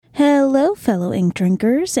Hello, fellow ink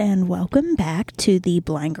drinkers, and welcome back to the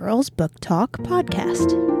Blind Girls Book Talk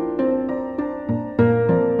podcast.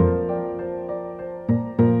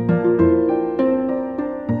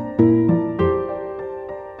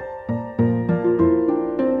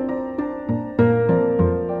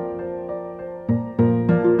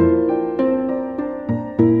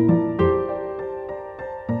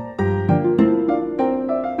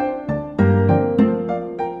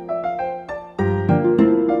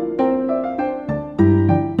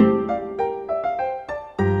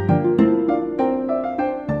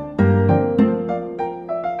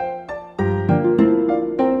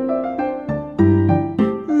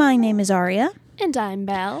 My name is Aria. And I'm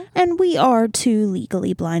Belle. And we are two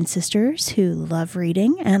legally blind sisters who love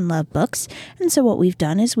reading and love books. And so what we've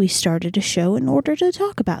done is we started a show in order to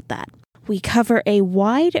talk about that. We cover a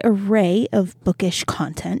wide array of bookish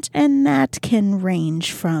content, and that can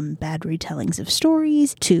range from bad retellings of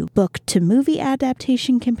stories to book-to-movie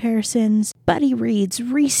adaptation comparisons, buddy reads,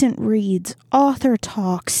 recent reads, author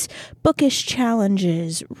talks, bookish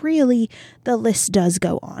challenges. Really, the list does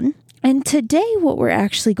go on. And today what we're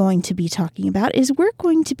actually going to be talking about is we're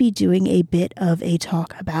going to be doing a bit of a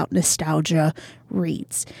talk about nostalgia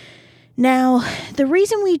reads. Now, the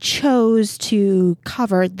reason we chose to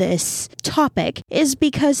cover this topic is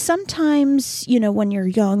because sometimes, when you're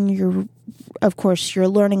young, you're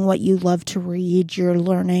learning what you love to read, you're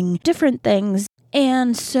learning different things.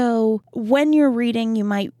 And so when you're reading, you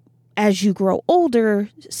might, as you grow older,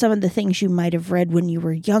 some of the things you might have read when you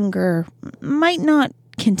were younger might not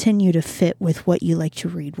continue to fit with what you like to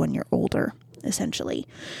read when you're older, essentially.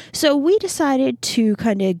 So we decided to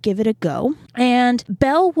kind of give it a go. And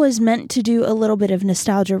Belle was meant to do a little bit of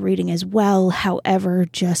nostalgia reading as well. However,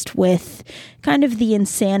 just with kind of the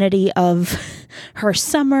insanity of her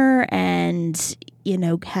summer and,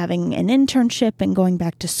 having an internship and going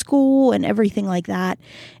back to school and everything like that,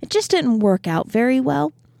 it just didn't work out very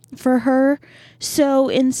well for her. So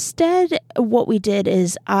instead, what we did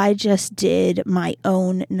is I just did my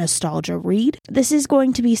own nostalgia read. This is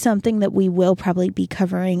going to be something that we will probably be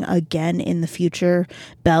covering again in the future.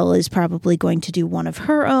 Belle is probably going to do one of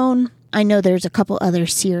her own. I know there's a couple other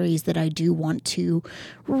series that I do want to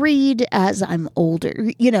read as I'm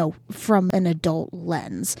older, from an adult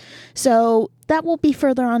lens. So that will be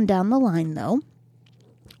further on down the line, though.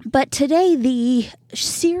 But today, the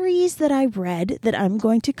series that I read that I'm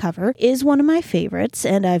going to cover is one of my favorites,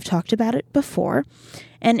 and I've talked about it before,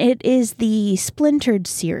 and it is the Splintered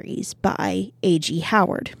series by A.G.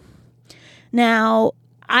 Howard. Now,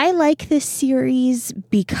 I like this series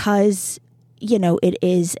because, it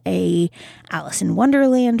is a Alice in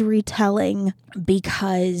Wonderland retelling,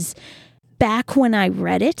 because back when I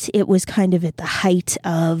read it, it was kind of at the height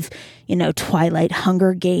of, Twilight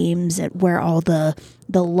Hunger Games, where all the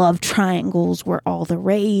love triangles were all the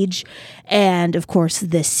rage. And of course,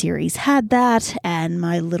 this series had that. And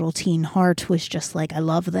my little teen heart was just like, I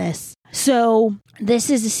love this. So this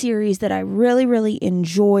is a series that I really, really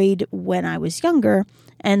enjoyed when I was younger.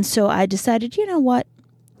 And so I decided, you know what?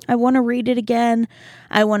 I want to read it again.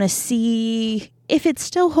 I want to see if it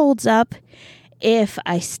still holds up, if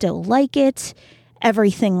I still like it,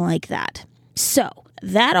 everything like that. So,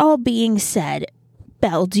 that all being said,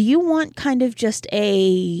 Belle, do you want kind of just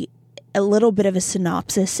a little bit of a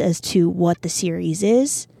synopsis as to what the series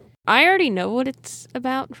is? I already know what it's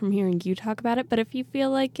about from hearing you talk about it, but if you feel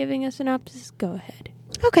like giving a synopsis, go ahead.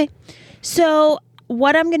 Okay. So,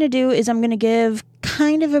 what I'm going to do is I'm going to give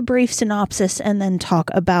kind of a brief synopsis and then talk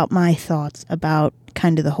about my thoughts about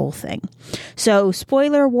kind of the whole thing. So,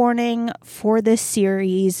 spoiler warning for this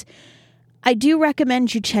series. I do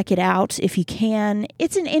recommend you check it out if you can.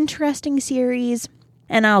 It's an interesting series,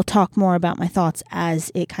 and I'll talk more about my thoughts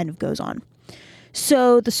as it kind of goes on.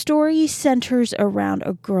 So, the story centers around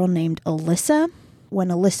a girl named Alyssa. When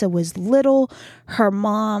Alyssa was little, her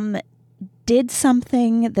mom did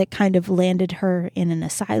something that kind of landed her in an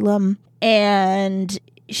asylum, and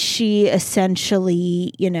she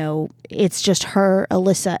essentially, it's just her,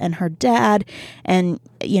 Alyssa, and her dad. And,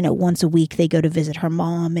 once a week they go to visit her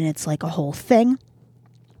mom, and it's like a whole thing.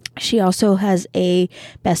 She also has a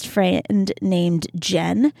best friend named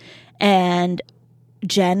Jen, and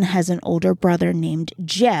Jen has an older brother named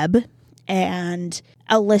Jeb, and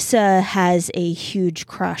Alyssa has a huge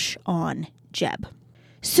crush on Jeb.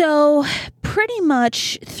 So pretty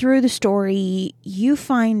much through the story, you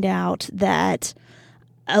find out that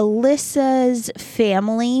Alyssa's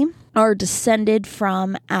family are descended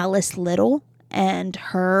from Alice Little and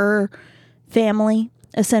her family,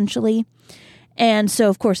 essentially. And so,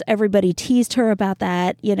 of course, everybody teased her about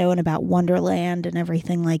that, and about Wonderland and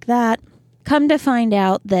everything like that. Come to find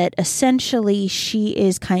out that essentially she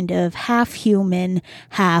is kind of half human,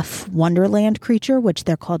 half Wonderland creature, which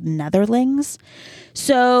they're called netherlings.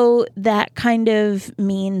 So that kind of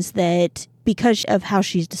means that because of how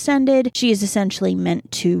she's descended, she is essentially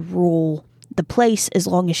meant to rule the place as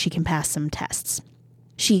long as she can pass some tests.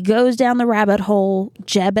 She goes down the rabbit hole.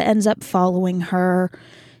 Jeb ends up following her.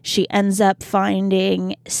 She ends up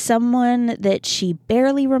finding someone that she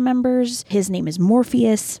barely remembers. His name is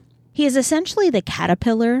Morpheus. He is essentially the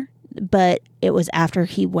caterpillar, but it was after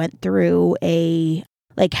he went through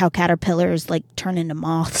like how caterpillars like turn into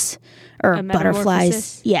moths or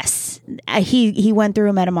butterflies. Yes. He went through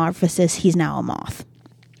a metamorphosis. He's now a moth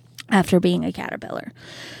after being a caterpillar.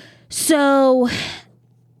 So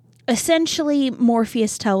essentially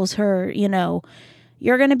Morpheus tells her,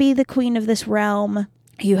 you're going to be the queen of this realm.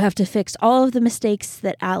 You have to fix all of the mistakes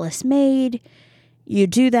that Alice made. You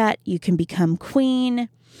do that, you can become queen.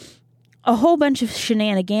 A whole bunch of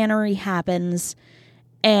shenaniganery happens,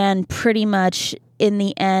 and pretty much in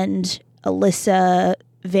the end, Alyssa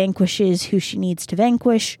vanquishes who she needs to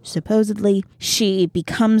vanquish, supposedly. She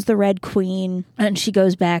becomes the Red Queen, and she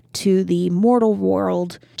goes back to the mortal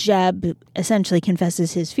world. Jeb essentially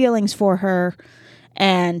confesses his feelings for her,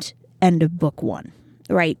 and end of book 1.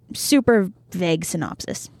 Right, super vague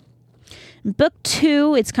synopsis. Book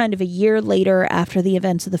 2, it's kind of a year later after the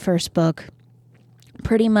events of the first book.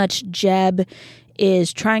 Pretty much Jeb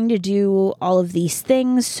is trying to do all of these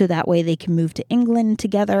things so that way they can move to England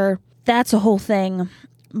together. That's a whole thing.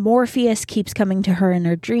 Morpheus keeps coming to her in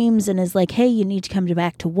her dreams and is like, hey, you need to come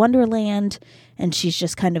back to Wonderland. And she's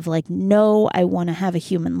just kind of like, no, I want to have a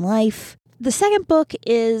human life. The second book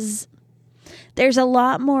is, there's a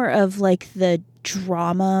lot more of like the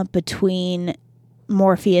drama between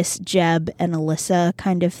Morpheus, Jeb, and Alyssa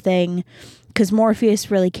kind of thing. Because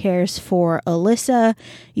Morpheus really cares for Alyssa.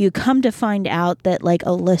 You come to find out that like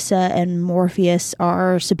Alyssa and Morpheus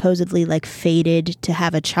are supposedly like fated to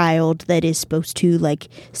have a child that is supposed to like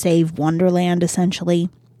save Wonderland essentially.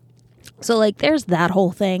 So like there's that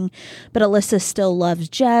whole thing. But Alyssa still loves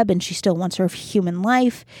Jeb and she still wants her human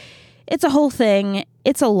life. It's a whole thing.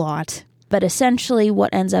 It's a lot. But essentially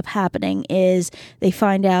what ends up happening is they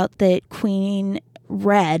find out that Queen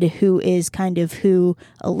Red, who is kind of who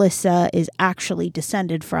Alyssa is actually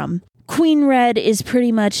descended from. Queen Red is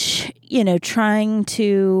pretty much, trying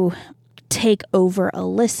to take over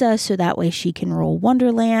Alyssa so that way she can rule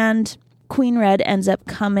Wonderland. Queen Red ends up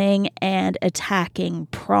coming and attacking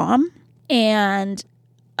Prom. And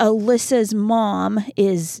Alyssa's mom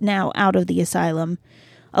is now out of the asylum.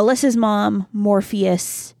 Alyssa's mom,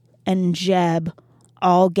 Morpheus, and Jeb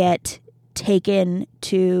all get taken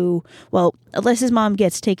to, Alyssa's mom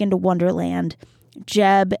gets taken to Wonderland.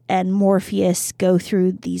 Jeb and Morpheus go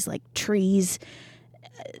through these like trees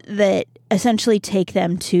that essentially take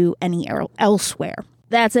them to any elsewhere.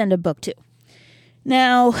 That's end of book 2.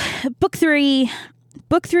 Now, book 3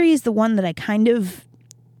 is the one that I kind of,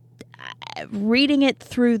 reading it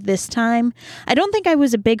through this time, I don't think I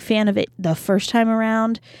was a big fan of it the first time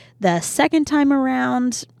around. The second time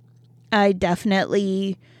around,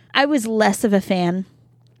 I was less of a fan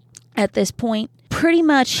at this point. Pretty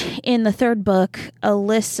much in the third book,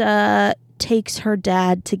 Alyssa takes her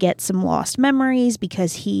dad to get some lost memories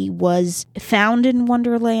because he was found in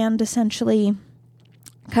Wonderland, essentially.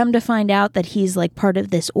 Come to find out that he's like part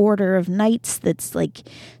of this order of knights that's like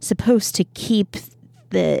supposed to keep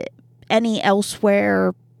any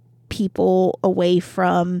elsewhere people away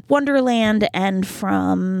from Wonderland and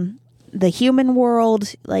from the human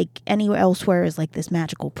world. Like anywhere elsewhere is like this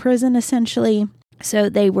magical prison essentially. So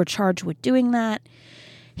they were charged with doing that.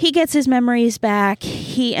 He gets his memories back.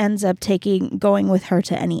 He ends up going with her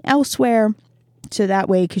to any elsewhere. So that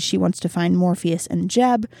way, because she wants to find Morpheus and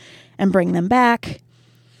Jeb and bring them back.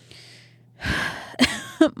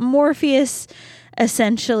 Morpheus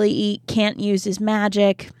essentially can't use his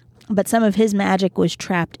magic, but some of his magic was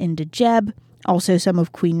trapped into Jeb. Also, some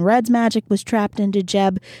of Queen Red's magic was trapped into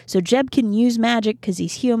Jeb. So Jeb can use magic because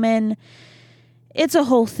he's human. It's a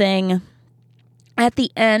whole thing. At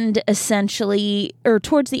the end, essentially, or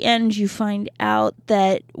towards the end, you find out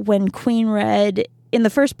that when Queen Red, in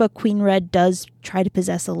the first book, Queen Red does try to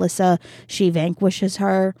possess Alyssa. She vanquishes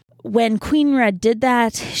her. When Queen Red did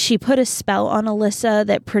that, she put a spell on Alyssa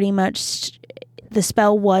that pretty much, the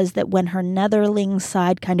spell was that when her netherling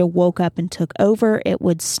side kind of woke up and took over, it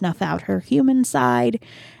would snuff out her human side.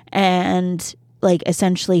 And like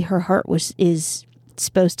essentially her heart is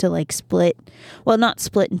supposed to like split, well, not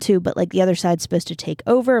split in two, but like the other side's supposed to take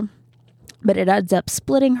over. But it ends up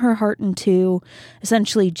splitting her heart in two.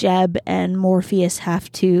 Essentially, Jeb and Morpheus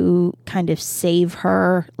have to kind of save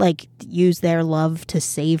her, like use their love to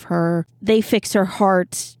save her. They fix her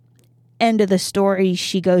heart. End of the story,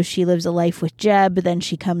 she lives a life with Jeb, then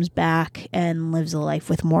she comes back and lives a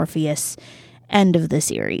life with Morpheus. End of the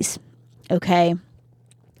series. Okay?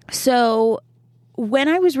 So, when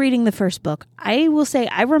I was reading the first book, I will say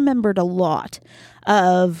I remembered a lot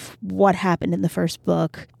of what happened in the first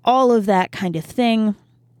book, all of that kind of thing.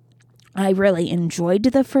 I really enjoyed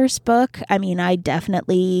the first book. I mean, I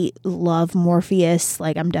definitely love Morpheus.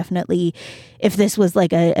 Like, I'm definitely, if this was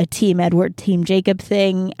like a Team Edward, Team Jacob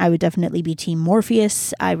thing, I would definitely be Team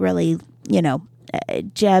Morpheus. I really,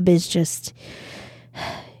 Jeb is just,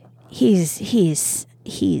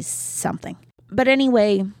 he's something. But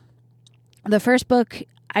anyway, the first book,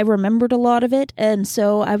 I remembered a lot of it, and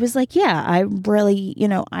so I was like, yeah, I really,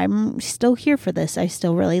 I'm still here for this. I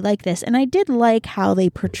still really like this. And I did like how they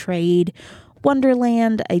portrayed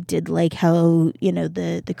Wonderland. I did like how,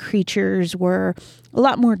 the creatures were a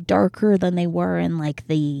lot more darker than they were in, like,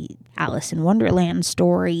 the Alice in Wonderland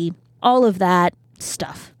story. All of that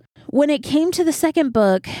stuff. When it came to the second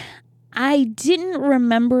book, I didn't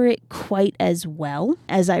remember it quite as well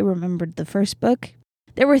as I remembered the first book.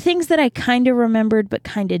 There were things that I kind of remembered but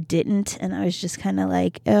kind of didn't, and I was just kind of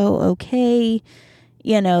like, oh, okay,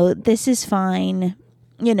 this is fine.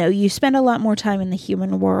 You spend a lot more time in the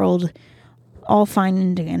human world, all fine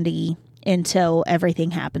and dandy, until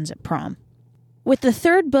everything happens at prom. With the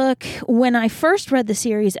third book, when I first read the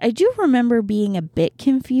series, I do remember being a bit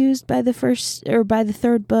confused by the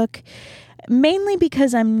third book, mainly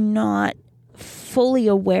because I'm not fully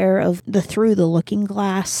aware of the Through the Looking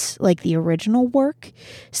Glass, like the original work.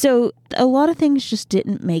 So a lot of things just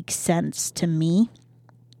didn't make sense to me.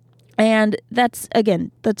 And that's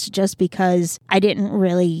just because I didn't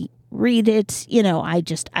really read it. I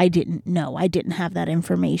didn't know. I didn't have that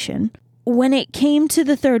information. When it came to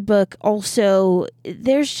the third book, also,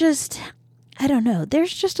 there's just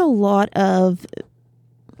a lot of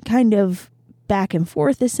kind of back and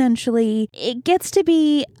forth, essentially. It gets to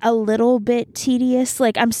be a little bit tedious.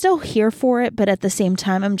 Like, I'm still here for it, but at the same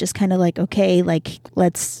time, I'm just kind of like, okay, like,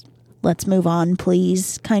 let's move on,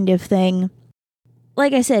 please, kind of thing.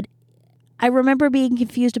 Like I said, I remember being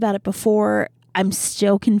confused about it before. I'm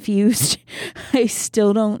still confused. I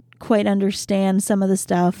still don't quite understand some of the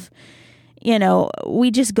stuff. We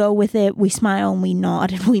just go with it, we smile and we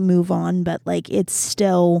nod and we move on, but, like, it's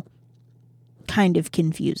still kind of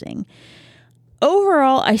confusing.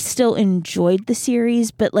 Overall, I still enjoyed the series,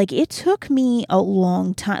 but, like, it took me a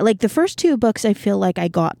long time. Like, the first two books, I feel like I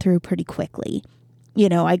got through pretty quickly.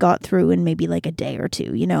 I got through in maybe, like, a day or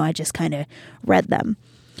two. I just kind of read them.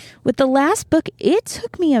 With the last book, it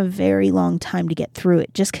took me a very long time to get through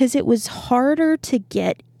it, just because it was harder to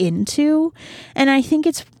get into. And I think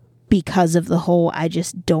it's because of the whole, I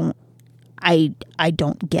don't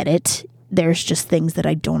get it. There's just things that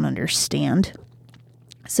I don't understand.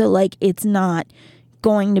 So, like, it's not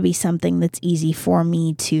going to be something that's easy for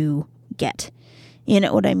me to get. You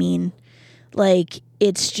know what I mean? Like,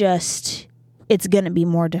 it's going to be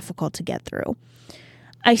more difficult to get through.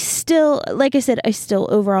 I still, like I said, I still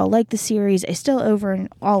overall like the series. I still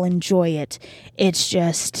overall enjoy it. It's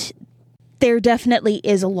just, there definitely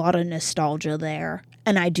is a lot of nostalgia there,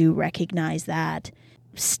 and I do recognize that.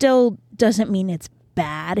 Still doesn't mean it's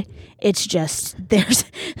bad. It's just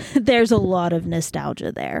there's a lot of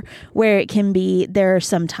nostalgia there, where it can be, there are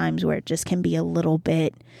some times where it just can be a little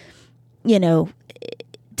bit,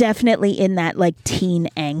 definitely in that, like, teen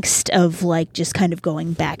angst of, like, just kind of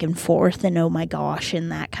going back and forth and oh my gosh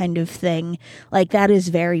and that kind of thing. Like, that is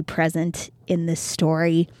very present in this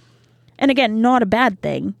story. And again, not a bad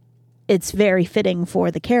thing. It's very fitting for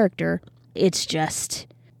the character. It's just,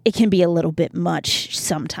 it can be a little bit much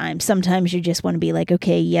sometimes. Sometimes you just want to be like,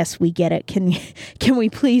 okay, yes, we get it. Can we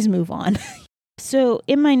please move on? So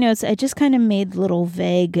in my notes, I just kind of made little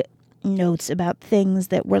vague notes about things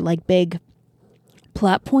that were, like, big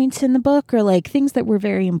plot points in the book, or, like, things that were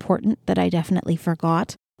very important that I definitely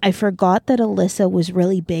forgot. I forgot that Alyssa was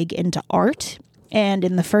really big into art. And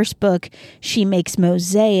in the first book, she makes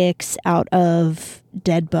mosaics out of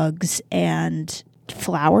dead bugs and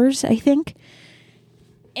flowers, I think.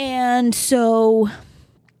 And so,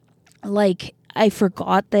 like, I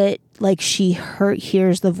forgot that, like, she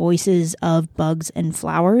hears the voices of bugs and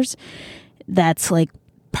flowers. That's, like,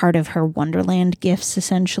 part of her Wonderland gifts,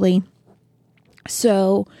 essentially.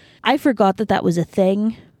 So I forgot that was a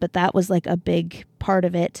thing, but that was, like, a big part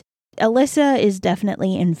of it. Alyssa is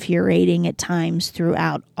definitely infuriating at times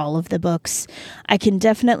throughout all of the books. I can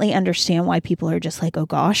definitely understand why people are just like, oh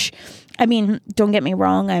gosh. I mean, don't get me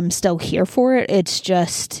wrong, I'm still here for it. It's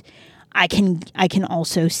just, I can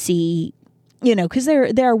also see, you know, because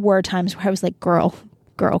there were times where I was like, girl,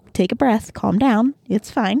 take a breath, calm down. It's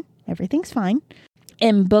fine. Everything's fine.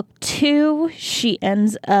 In book 2, she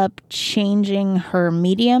ends up changing her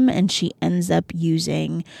medium and she ends up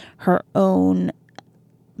using her own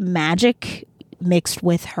magic mixed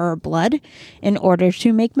with her blood in order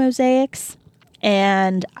to make mosaics.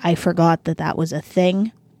 And I forgot that was a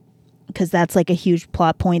thing, because that's like a huge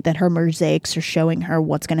plot point, that her mosaics are showing her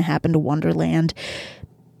what's going to happen to Wonderland.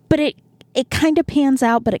 But it kind of pans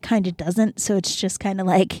out, but it kind of doesn't. So it's just kind of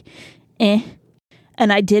like, eh.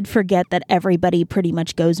 And I did forget that everybody pretty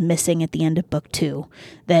much goes missing at the end of book 2.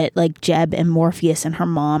 That like Jeb and Morpheus and her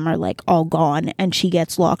mom are like all gone, and she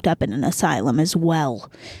gets locked up in an asylum as well,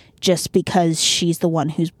 just because she's the one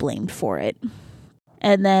who's blamed for it.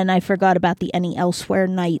 And then I forgot about the Any Elsewhere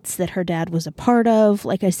nights that her dad was a part of.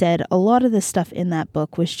 Like I said, a lot of the stuff in that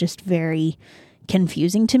book was just very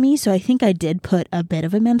confusing to me. So I think I did put a bit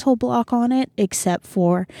of a mental block on it, except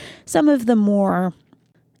for some of the more,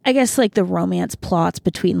 I guess, like the romance plots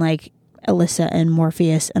between like Alyssa and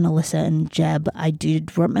Morpheus and Alyssa and Jeb. I do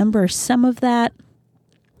remember some of that,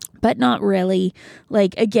 but not really.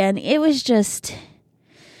 Like, again, the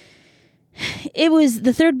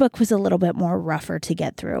third book was a little bit more rougher to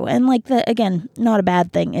get through. And like again, not a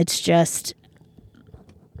bad thing. It's just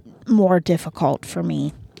more difficult for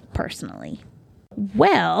me personally.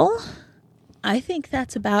 Well, I think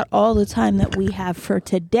that's about all the time that we have for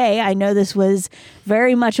today. I know this was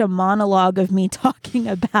very much a monologue of me talking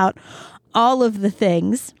about all of the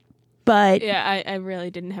things, but yeah, I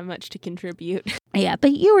really didn't have much to contribute. Yeah,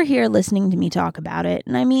 but you were here listening to me talk about it.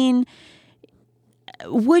 And I mean,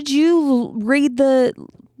 would you read the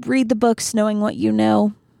books knowing what you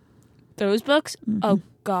know? Those books? Mm-hmm. Oh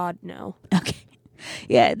God, no. Okay.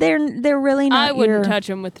 Yeah, they're really not. I wouldn't touch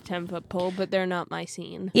them with the 10-foot pole, but they're not my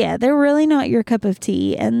scene. Yeah, they're really not your cup of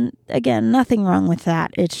tea. And again, nothing wrong with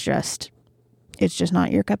that. It's just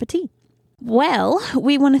not your cup of tea. Well,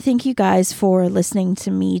 we want to thank you guys for listening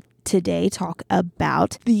to me today talk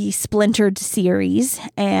about the Splintered series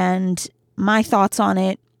and my thoughts on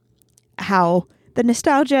it, how the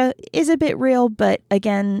nostalgia is a bit real, but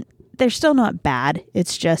again, they're still not bad.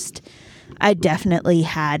 It's just, I definitely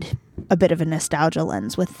had a bit of a nostalgia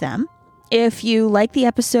lens with them. If you like the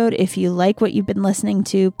episode, if you like what you've been listening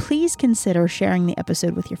to, please consider sharing the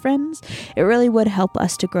episode with your friends. It really would help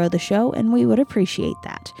us to grow the show, and we would appreciate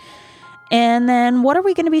that. And then what are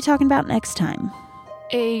we going to be talking about next time?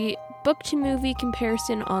 A book-to-movie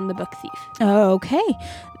comparison on The Book Thief. Okay.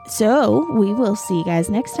 So we will see you guys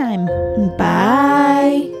next time.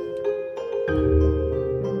 Bye.